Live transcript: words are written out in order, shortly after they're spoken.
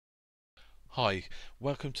Hi,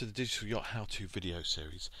 welcome to the Digital Yacht How-To video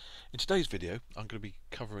series. In today's video I'm going to be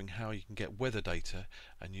covering how you can get weather data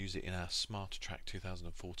and use it in our SmarterTrack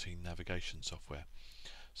 2014 navigation software.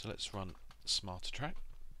 So let's run SmarterTrack.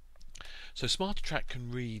 So SmarterTrack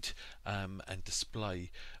can read and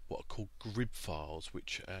display what are called grid files,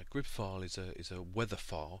 which grid file is a weather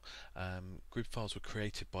file. Grid files were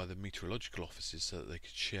created by the meteorological offices so that they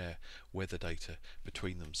could share weather data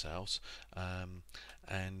between themselves,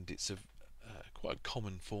 and it's a quite a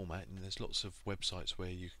common format, and there's lots of websites where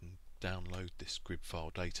you can download this grid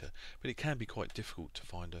file data, but it can be quite difficult to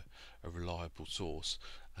find a reliable source,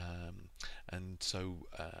 and so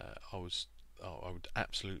I would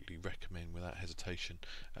absolutely recommend without hesitation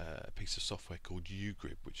a piece of software called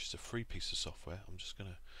uGrid, which is a free piece of software.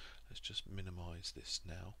 Let's just minimize this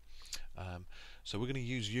now. So we're going to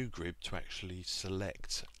use uGrid to actually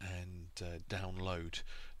select and download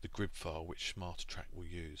the grid file which SmarterTrack will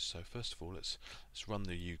use. So first of all, let's run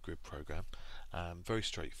the uGrid program. Very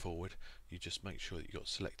straightforward. You just make sure that you've got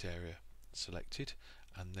select area selected,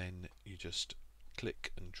 and then you just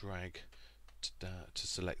click and drag to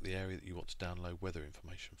select the area that you want to download weather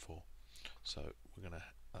information for. So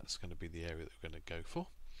that's going to be the area that we're going to go for.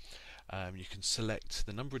 You can select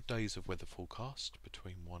the number of days of weather forecast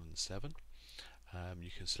between 1 and 7. You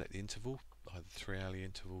can select the interval, either 3-hourly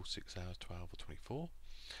interval, 6 hours, 12 or 24.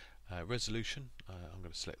 Resolution, I'm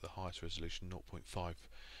going to select the highest resolution, 0.5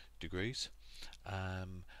 degrees.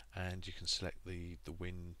 And you can select the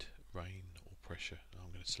wind, rain or pressure.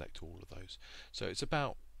 I'm going to select all of those. So it's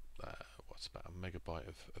about about a megabyte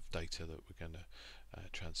of data that we're going to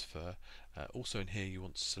transfer. Also in here you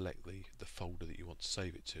want to select the folder that you want to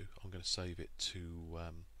save it to. I'm going to save it to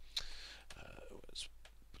let's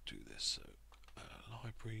do this,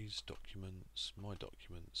 libraries, documents, my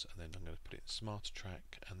documents, and then I'm going to put it in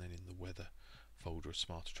SmarterTrack and then in the weather folder of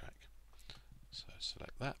SmarterTrack. So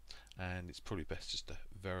select that, and it's probably best just to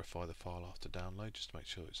verify the file after download, just to make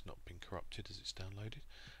sure it's not been corrupted as it's downloaded,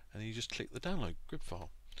 and then you just click the download grid file.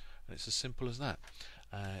 And it's as simple as that.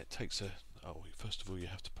 It takes first of all you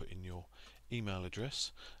have to put in your email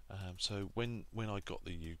address. So when I got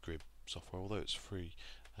the uGrid software, although it's free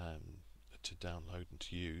to download and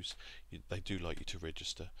to use, they do like you to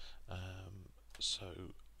register.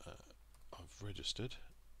 So I've registered,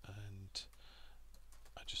 and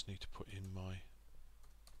I just need to put in my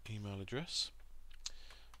email address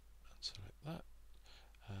and select that,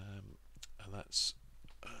 and that's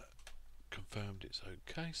confirmed it's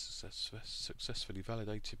okay, successfully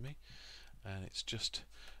validated me, and it's just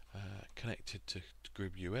connected to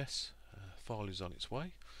Grid US. File is on its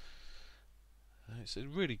way. It's a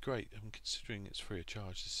really great, considering it's free of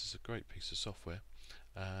charge, this is a great piece of software.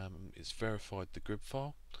 It's verified the grid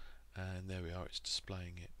file, and there we are, it's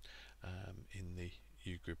displaying it in the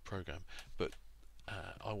uGrid program, but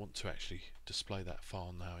I want to actually display that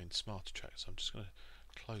file now in SmarterTrack, so I'm just going to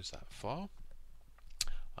close that file.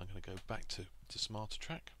 I'm going to go back to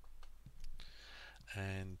SmarterTrack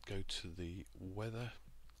and go to the weather,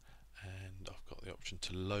 and I've got the option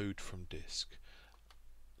to load from disk.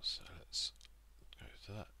 So let's go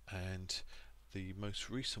to that, and the most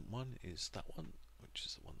recent one is that one, which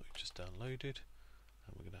is the one that we've just downloaded,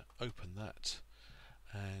 and we're going to open that,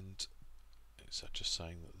 and it's just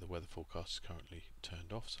saying that the weather forecast is currently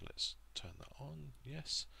turned off, so let's turn that on,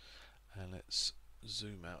 yes, and let's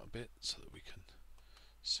zoom out a bit so that we can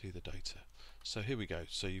see the data. So here we go.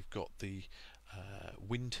 So you've got the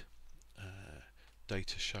wind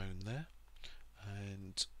data shown there,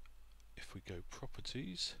 and if we go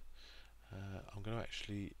properties, I'm going to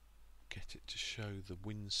actually get it to show the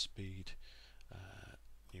wind speed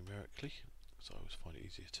numerically, so I always find it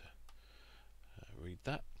easier to read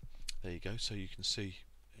that. There you go. So you can see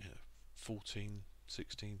 14,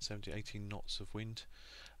 16, 17, 18 knots of wind,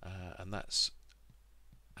 and that's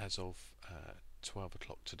as of 12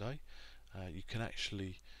 o'clock today. You can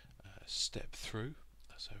actually step through,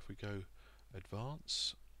 so if we go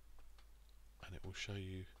advance, and it will show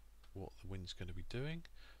you what the wind's going to be doing.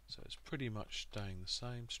 So it's pretty much staying the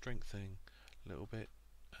same, strengthening a little bit.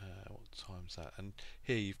 What time's that? And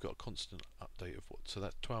here you've got a constant update of so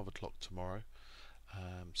that's 12 o'clock tomorrow.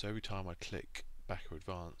 So every time I click back or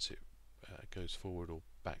advance, it goes forward or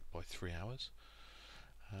back by 3 hours.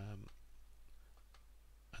 And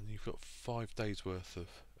you've got 5 days worth of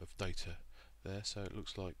data there, so it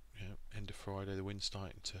looks like end of Friday the wind's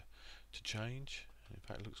starting to change. In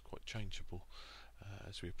fact, it looks quite changeable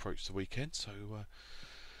as we approach the weekend. So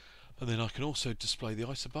and then I can also display the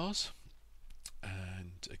isobars,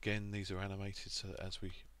 and again these are animated, so that as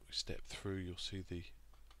we step through you'll see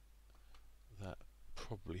that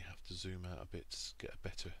probably have to zoom out a bit to get a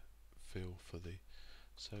better feel for the.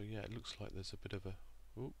 So yeah, it looks like there's a bit of a.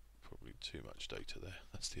 Ooh, probably too much data there.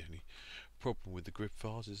 That's the only problem with the grid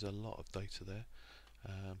files, is a lot of data there.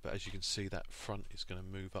 But as you can see, that front is going to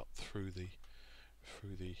move up through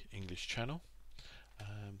the English channel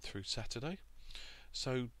through Saturday.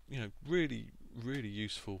 So really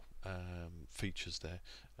useful features there.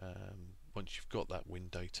 Once you've got that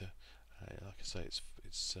wind data, like I say,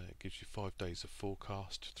 it gives you 5 days of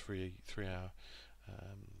forecast, 3 hour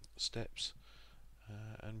steps,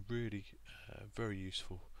 and really very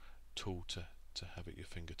useful tool to have at your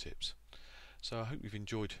fingertips. So I hope you've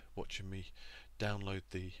enjoyed watching me download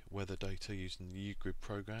the weather data using the UGrid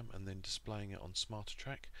program and then displaying it on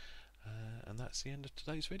SmarterTrack. And that's the end of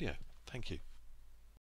today's video. Thank you.